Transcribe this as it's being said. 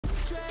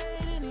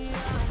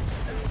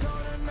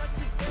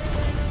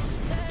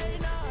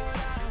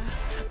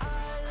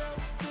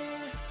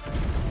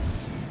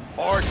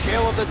Our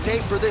tale of the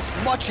tape for this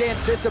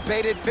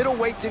much-anticipated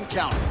middleweight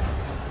encounter.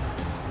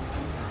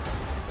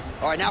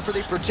 All right, now for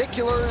the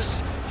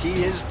particulars,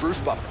 he is Bruce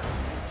Buffer.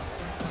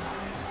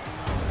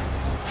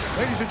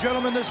 Ladies and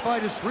gentlemen, this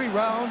fight is 3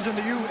 rounds in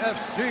the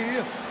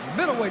UFC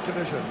middleweight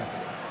division.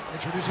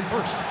 Introducing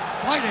first,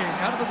 fighting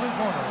out of the blue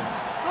corner,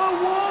 the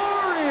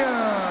Warrior.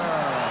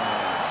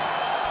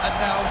 And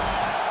now,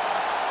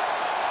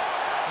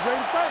 ready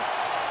to fight?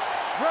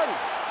 Ready.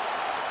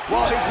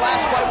 Well, his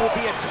last fight will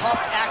be a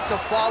tough act to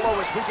follow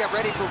as we get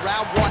ready for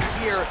round 1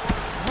 here.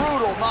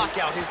 Brutal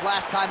knockout his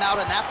last time out,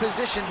 and that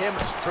positioned him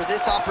for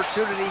this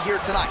opportunity here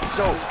tonight.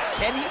 So,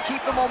 can he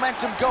keep the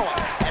momentum going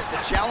as the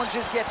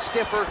challenges get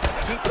stiffer,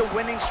 keep the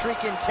winning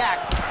streak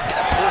intact, and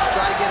of course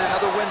try to get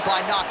another win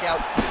by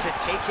knockout to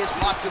take his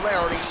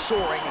popularity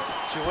soaring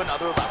to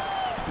another level?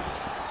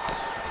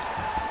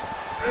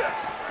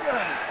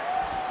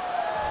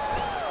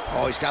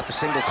 Oh, he's got the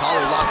single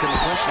collar locked in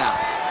the clinch now.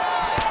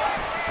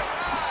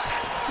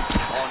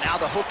 Oh, now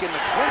the hook in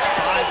the clinch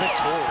by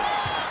Vettori.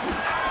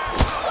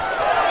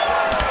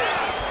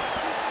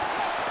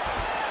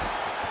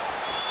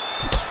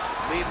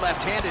 Lead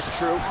left hand is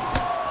true.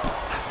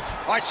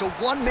 All right, so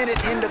 1 minute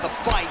into the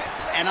fight,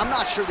 and I'm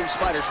not sure these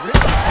fighters really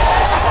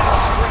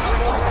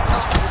over the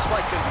top. This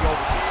fight's gonna be over,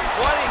 DC.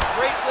 What a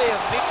great way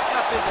of mixing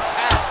up his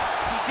attack.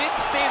 He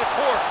didn't stay the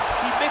course.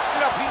 He mixed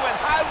it up. He went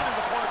high when his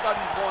opponent thought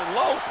he was going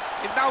low,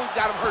 and now he's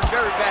got him hurt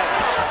very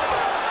badly.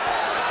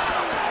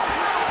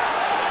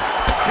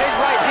 Big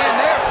right hand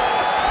there.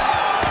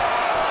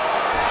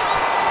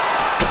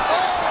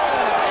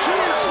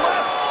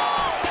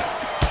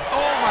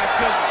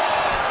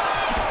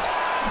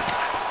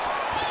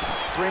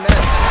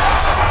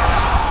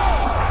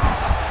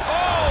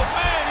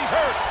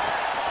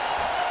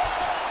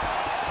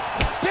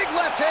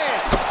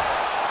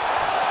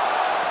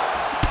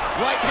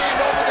 Right hand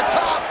over the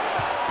top.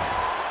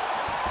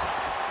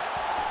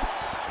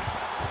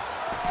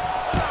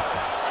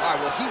 All right,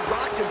 well, he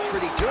rocked him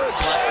pretty good,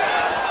 but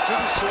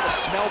didn't sort of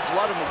smell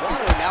blood in the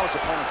water, and now his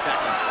opponent's back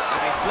in.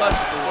 I mean, blood's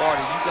in the water.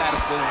 You got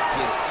to go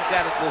get it. You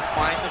got to go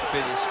find the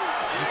finish.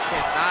 You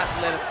cannot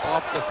let him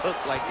off the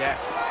hook like that,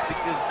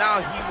 because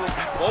now he will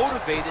be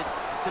motivated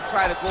to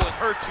try to go and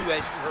hurt you as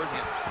you hurt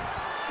him.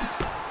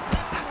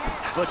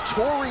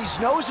 Vettori's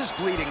nose is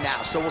bleeding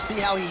now, so we'll see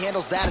how he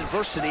handles that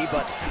adversity,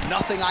 but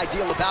nothing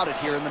ideal about it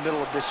here in the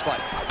middle of this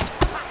fight.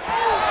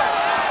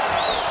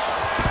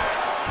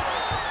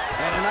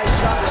 And a nice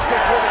job to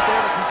stick with it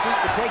there to complete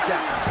the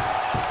takedown.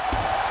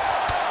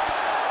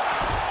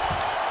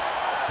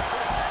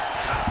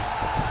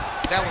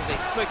 That was a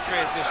slick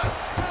transition.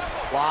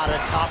 A lot of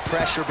top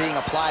pressure being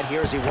applied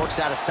here as he works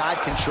out of side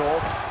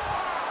control.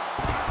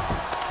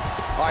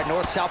 All right,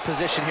 north-south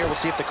position here. We'll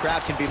see if the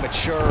crowd can be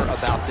mature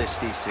about this,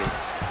 DC.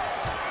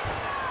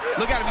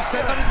 Look at him, he's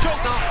setting up a choke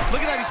now.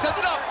 Look at that, he's setting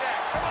it up.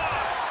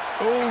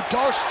 Oh,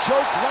 Darce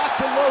choke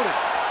locked and loaded.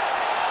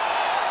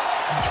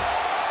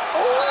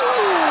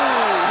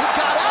 Oh, he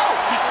got out.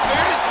 He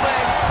cleared his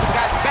leg,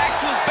 got back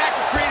to his back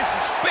and created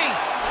some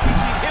space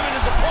between him and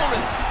his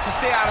opponent to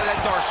stay out of that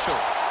Darce choke.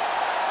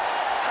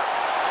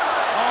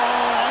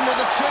 Oh, under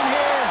the chin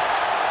here.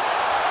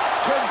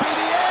 Could be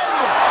the end.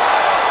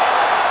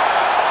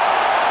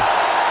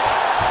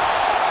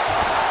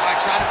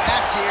 Trying to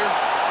pass here,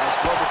 as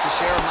Glover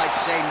Teixeira might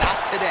say, not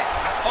today.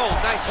 Oh,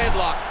 nice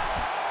headlock.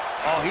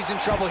 Oh, he's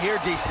in trouble here,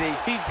 DC.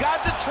 He's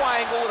got the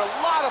triangle with a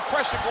lot of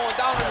pressure going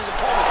down on his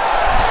opponent.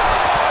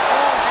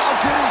 Oh, how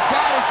good is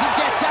that as he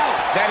gets out?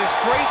 That is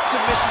great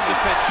submission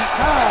defense. Keep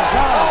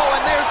Oh,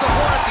 and there's the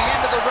horn at the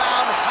end of the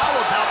round. How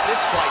about this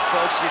fight,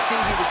 folks? You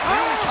see, he was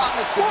nearly caught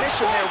in a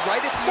submission there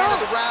right at the end of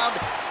the round.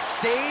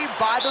 Saved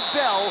by the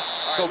bell.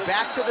 So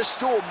back to the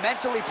stool.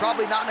 Mentally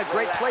probably not in a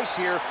great place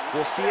here.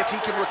 We'll see if he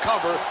can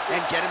recover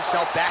and get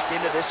himself back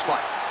into this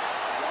fight. I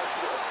want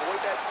you to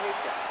avoid that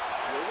takedown.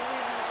 The only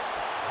reason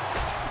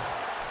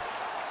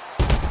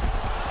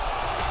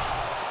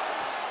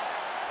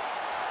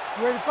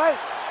You ready to fight?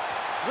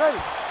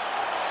 Ready.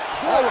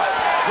 All right,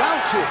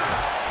 round 2.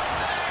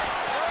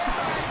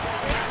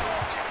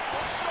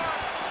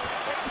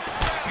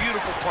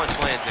 Beautiful punch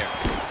lands there.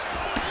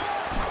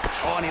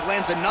 Oh, and he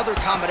lands another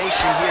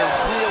combination here,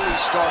 really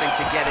starting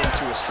to get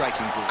into a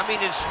striking groove. I mean,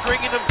 and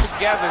stringing them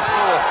together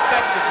so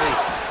effectively,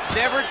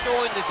 never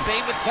throwing the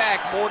same attack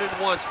more than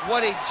once.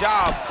 What a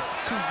job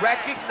to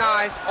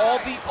recognize all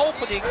the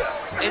openings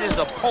in his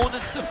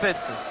opponent's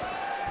defenses.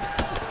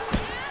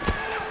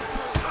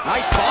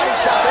 Nice body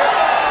shot there.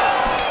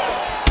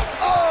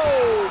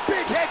 Oh,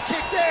 big head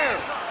kick there.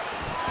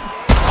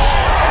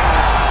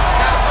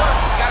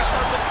 Gotta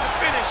start looking to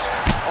finish.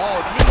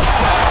 Oh, knee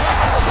strike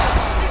right to the body.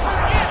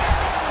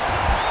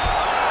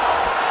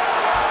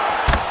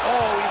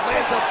 Oh, he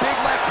lands a big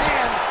left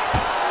hand.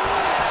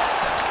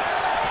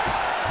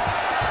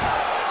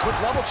 Quick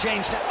level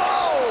change now.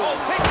 Oh,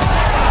 take it.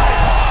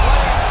 What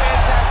a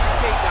fantastic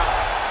takedown.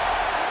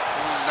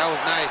 That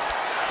was nice.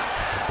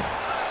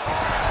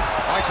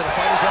 All right, so the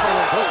fighter's able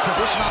to First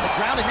position on the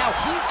ground, and now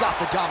he's got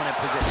the dominant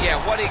position. Yeah,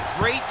 what a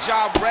great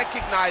job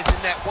recognizing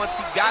that once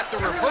he got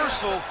the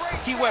reversal,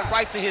 he went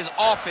right to his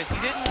offense.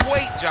 He didn't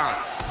wait, John.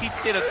 He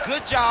did a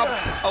good job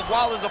of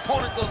while his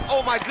opponent goes,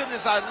 oh my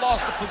goodness, I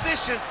lost the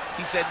position.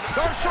 He said,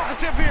 Darce choke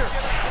attempt here.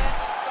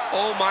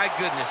 Oh my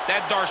goodness,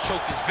 that Darce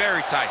choke is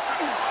very tight.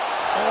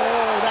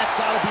 Oh, that's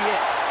gotta be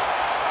it.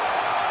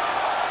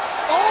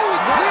 Oh, he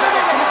cleared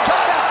it and he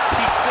got out.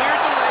 He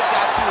cleared the leg,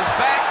 got to his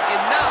back,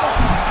 and now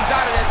he's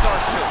out of that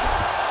Darce choke.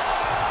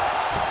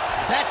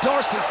 That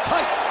Darce is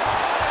tight.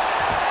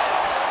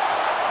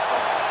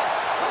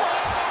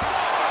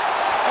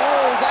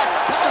 Oh, that's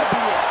gotta be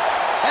it.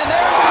 And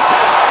there's the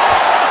tap.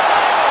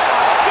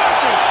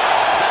 Goodness.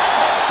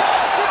 That has got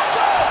to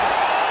go.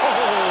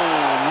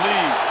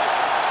 Holy.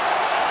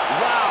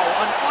 Wow,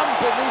 an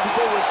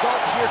unbelievable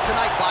result here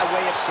tonight by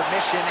way of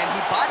submission, and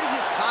he bided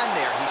his time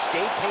there. He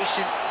stayed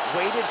patient,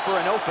 waited for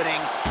an opening,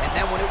 and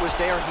then when it was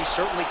there, he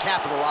certainly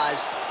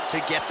capitalized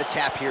to get the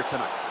tap here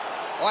tonight.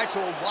 All right,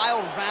 so a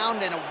wild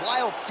round and a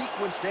wild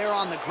sequence there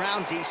on the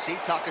ground.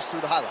 DC, talk us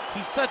through the highlight.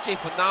 He's such a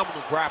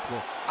phenomenal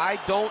grappler. I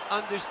don't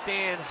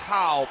understand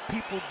how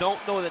people don't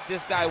know that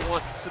this guy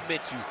wants to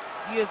submit you.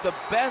 He is the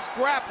best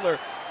grappler,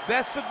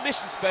 best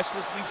submission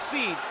specialist we've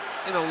seen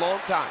in a long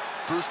time.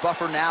 Bruce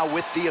Buffer now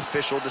with the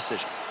official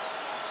decision.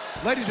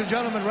 Ladies and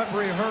gentlemen,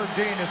 referee Herb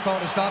Dean has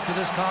called a stop to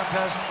this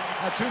contest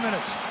at 2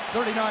 minutes,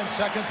 39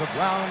 seconds of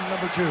round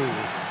number 2.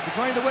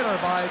 Declaring the winner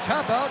by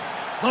tap out,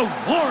 the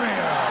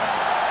Warrior.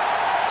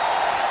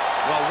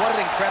 Well, what an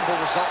incredible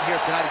result here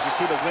tonight as you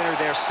see the winner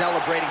there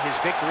celebrating his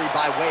victory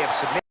by way of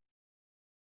submission.